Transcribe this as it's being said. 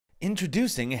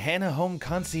Introducing Hanna Home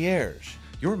Concierge,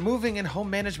 your moving and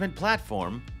home management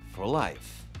platform for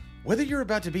life. Whether you're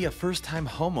about to be a first-time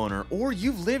homeowner or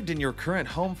you've lived in your current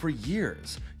home for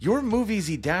years, your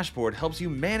MoveEasy dashboard helps you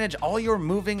manage all your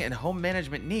moving and home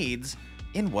management needs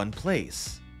in one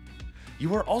place.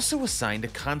 You are also assigned a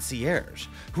concierge,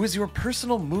 who is your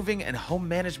personal moving and home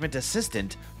management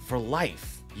assistant for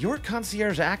life. Your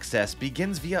concierge access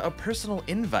begins via a personal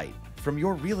invite from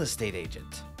your real estate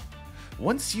agent.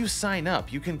 Once you sign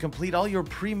up, you can complete all your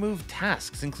pre-move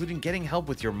tasks, including getting help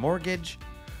with your mortgage,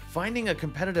 finding a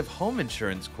competitive home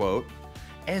insurance quote,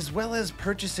 as well as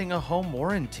purchasing a home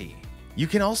warranty. You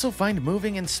can also find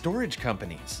moving and storage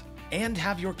companies, and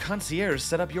have your concierge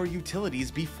set up your utilities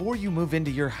before you move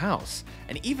into your house,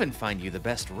 and even find you the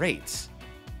best rates.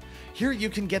 Here you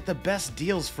can get the best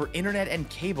deals for internet and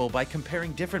cable by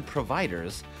comparing different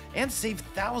providers, and save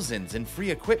thousands in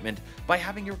free equipment by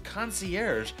having your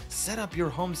concierge set up your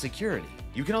home security.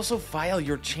 You can also file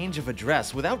your change of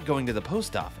address without going to the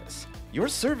post office. Your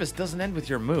service doesn't end with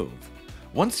your move.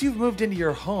 Once you've moved into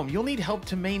your home, you'll need help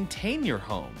to maintain your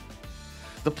home.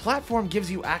 The platform gives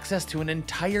you access to an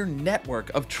entire network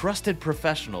of trusted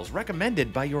professionals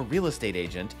recommended by your real estate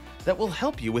agent that will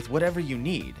help you with whatever you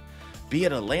need. Be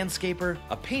it a landscaper,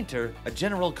 a painter, a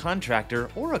general contractor,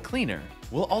 or a cleaner.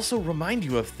 We'll also remind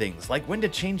you of things like when to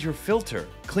change your filter,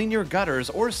 clean your gutters,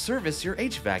 or service your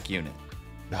HVAC unit.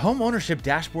 The Home Ownership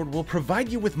Dashboard will provide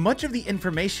you with much of the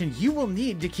information you will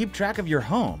need to keep track of your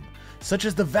home, such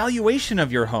as the valuation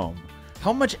of your home,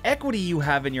 how much equity you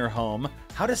have in your home,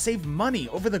 how to save money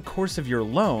over the course of your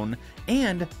loan,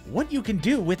 and what you can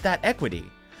do with that equity.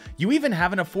 You even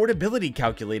have an affordability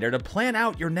calculator to plan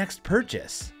out your next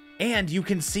purchase. And you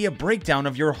can see a breakdown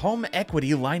of your home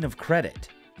equity line of credit.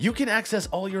 You can access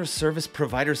all your service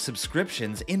provider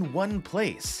subscriptions in one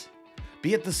place,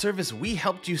 be it the service we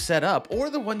helped you set up or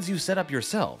the ones you set up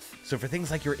yourself. So for things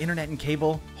like your internet and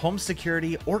cable, home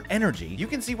security, or energy, you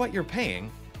can see what you're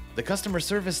paying, the customer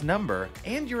service number,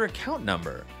 and your account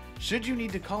number, should you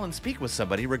need to call and speak with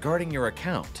somebody regarding your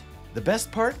account. The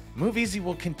best part? MoveEasy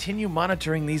will continue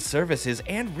monitoring these services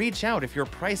and reach out if your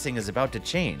pricing is about to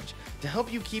change to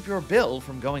help you keep your bill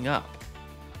from going up.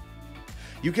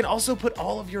 You can also put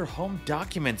all of your home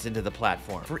documents into the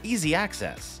platform for easy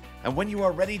access. And when you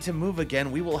are ready to move again,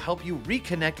 we will help you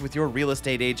reconnect with your real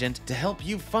estate agent to help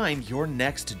you find your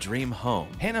next dream home.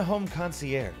 Hanna Home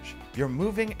Concierge, your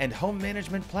moving and home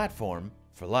management platform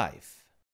for life.